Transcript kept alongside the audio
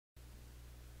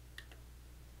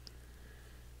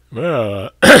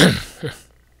Well,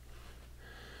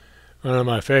 one of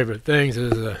my favorite things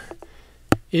is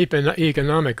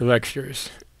economic lectures.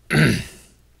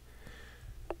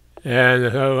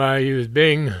 And so I used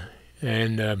Bing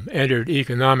and entered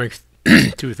economics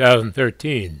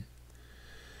 2013.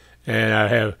 And I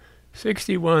have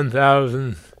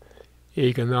 61,000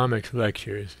 economics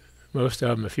lectures, most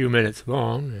of them a few minutes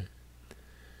long.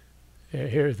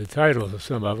 Here's the titles of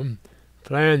some of them.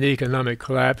 Planned Economic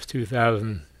Collapse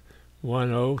 2010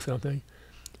 something.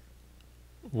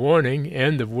 Warning,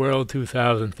 End of World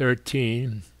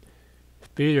 2013.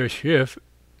 Peter Schiff,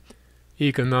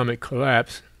 Economic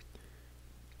Collapse.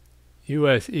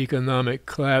 U.S. Economic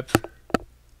Collapse.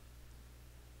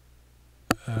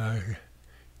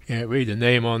 Can't read the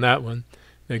name on that one.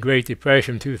 The Great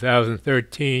Depression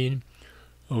 2013.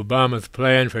 Obama's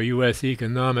Plan for U.S.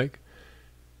 Economic.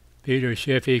 Peter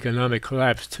Schiff, Economic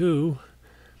Collapse 2.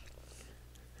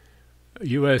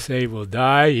 USA Will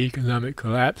Die, Economic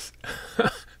Collapse.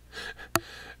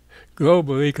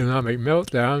 Global Economic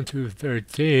Meltdown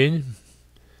 2013.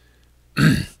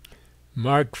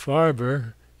 Mark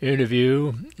Farber,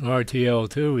 Interview,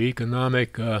 RTL2,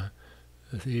 Economic,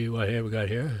 let's see what have we got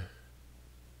here.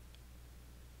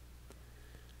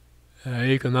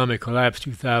 Economic Collapse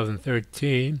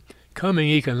 2013. Coming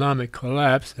Economic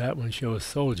Collapse, that one shows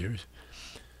soldiers.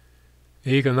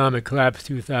 Economic Collapse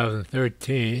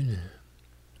 2013.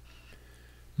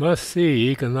 Must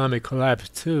See, Economic Collapse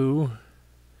 2.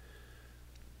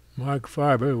 Mark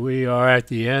Farber, we are at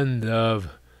the end of,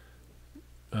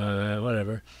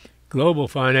 whatever. Global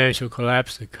Financial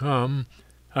Collapse to Come.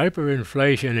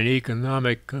 Hyperinflation and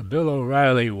Economic, Bill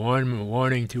O'Reilly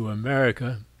warning to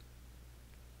America.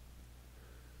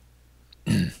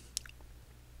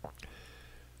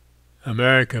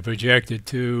 America projected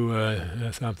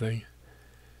to something.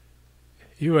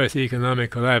 U.S. Economic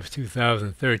Collapse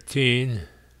 2013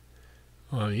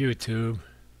 on YouTube.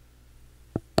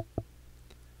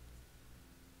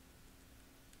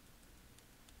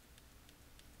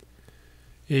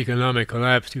 Economic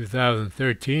Collapse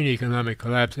 2013, Economic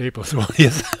Collapse April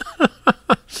 20th.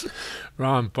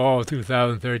 Ron Paul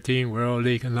 2013, World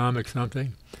Economic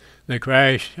something. The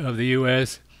Crash of the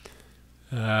U.S.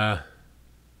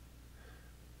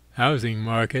 Housing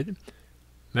Market.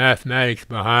 Mathematics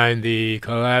Behind the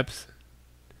Collapse.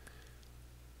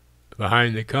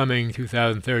 Behind the Coming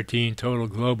 2013 Total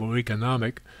Global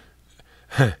Economic.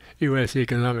 U.S.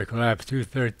 Economic Collapse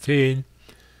 2013.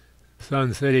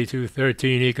 Sun City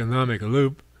 213 Economic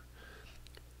Loop.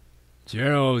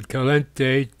 Gerald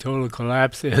Calente, Total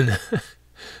Collapse in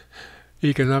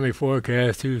Economic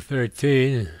Forecast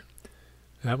 213.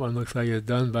 That one looks like it's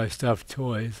done by Stuffed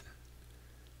Toys.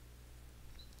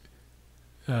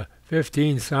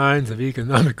 15 Signs of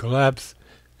Economic Collapse.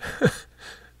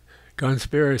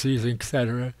 Conspiracies,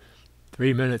 etc.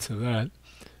 3 minutes of that.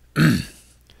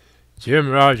 Jim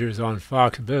Rogers on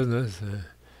Fox Business.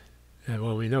 And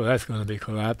well, we know that's going to be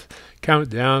collapse.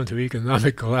 Countdown to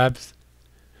Economic Collapse.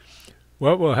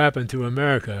 What will happen to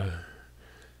America?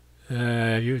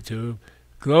 YouTube.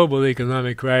 Global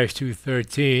Economic Crash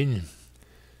 2013.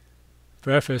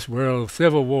 Preface, World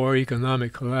Civil War,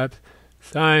 Economic Collapse.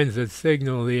 Signs that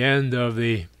signal the end of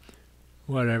the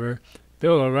whatever.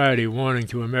 Bill O'Reilly warning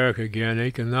to America again.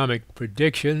 Economic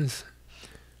predictions.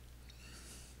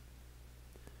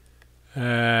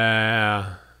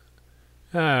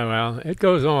 Well, it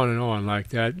goes on and on like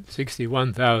that.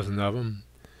 61,000 of them.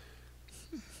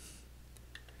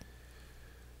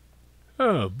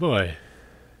 Oh, boy.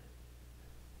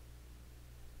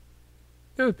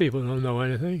 Those people don't know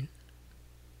anything.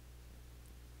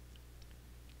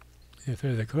 If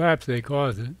there's a collapse, they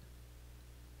cause it.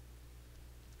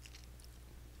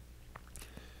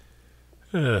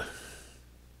 Don't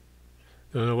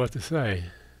know what to say.